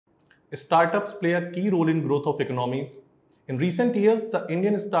Startups play a key role in growth of economies. In recent years, the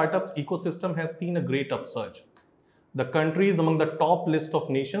Indian startups ecosystem has seen a great upsurge. The country is among the top list of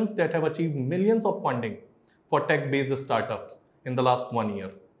nations that have achieved millions of funding for tech-based startups in the last 1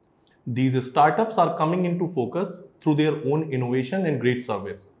 year. These startups are coming into focus through their own innovation and great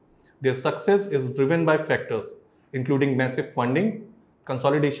service. Their success is driven by factors including massive funding,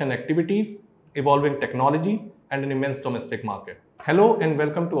 consolidation activities, evolving technology, and an immense domestic market. Hello and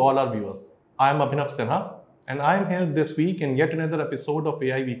welcome to all our viewers. I am Abhinav Sinha and I am here this week in yet another episode of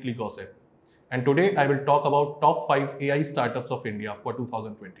AI Weekly Gossip. And today I will talk about top 5 AI startups of India for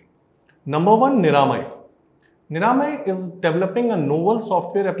 2020. Number 1, NIRAMAI. NIRAMAI is developing a novel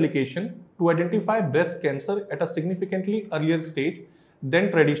software application to identify breast cancer at a significantly earlier stage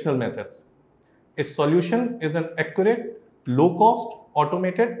than traditional methods. Its solution is an accurate, low-cost,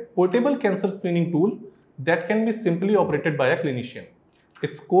 automated, portable cancer screening tool that can be simply operated by a clinician.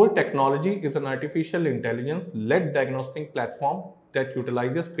 Its core technology is an artificial intelligence-led diagnostic platform that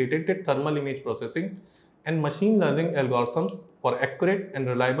utilizes patented thermal image processing and machine learning algorithms for accurate and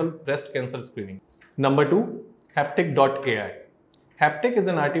reliable breast cancer screening. Number 2, Haptik.ai. Haptik is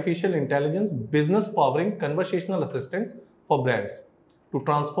an artificial intelligence business powering conversational assistant for brands to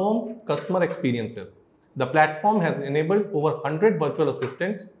transform customer experiences. The platform has enabled over 100 virtual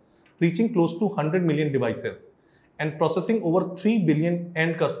assistants, reaching close to 100 million devices and processing over 3 billion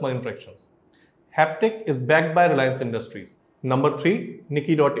end customer interactions. Haptik is backed by Reliance Industries. Number 3,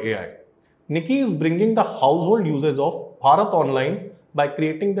 Niki.ai. Niki is bringing the household users of Bharat Online by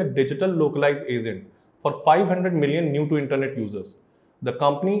creating the digital localized agent for 500 million new to internet users. The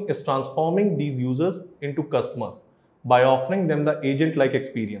company is transforming these users into customers by offering them the agent-like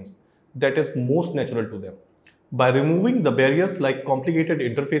experience that is most natural to them. By removing the barriers like complicated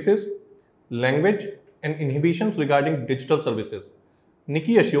interfaces, language, and inhibitions regarding digital services,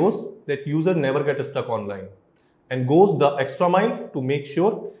 Niki assures that users never get stuck online and goes the extra mile to make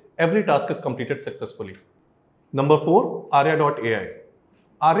sure every task is completed successfully. Number 4, Arya.ai.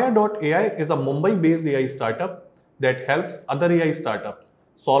 Arya.ai is a Mumbai-based AI startup that helps other AI startups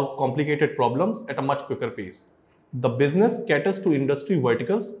solve complicated problems at a much quicker pace. The business caters to industry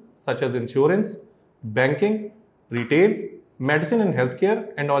verticals such as insurance, banking, retail, medicine and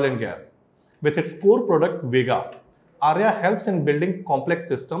healthcare, and oil and gas. With its core product Vega, Arya helps in building complex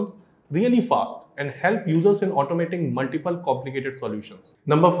systems really fast and help users in automating multiple complicated solutions.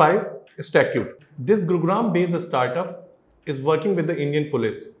 Number 5, Staqu. This Gurugram-based startup is working with the Indian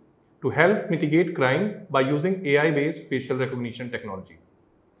police to help mitigate crime by using AI-based facial recognition technology.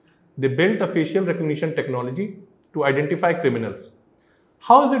 They built a facial recognition technology to identify criminals.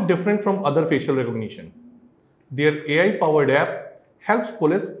 How is it different from other facial recognition? Their AI-powered app helps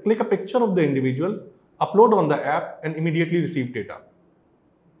police click a picture of the individual, upload on the app, and immediately receive data.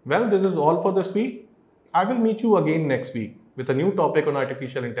 Well, this is all for this week. I will meet you again next week with a new topic on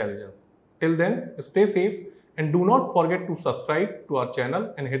artificial intelligence. Till then, stay safe and do not forget to subscribe to our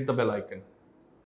channel and hit the bell icon.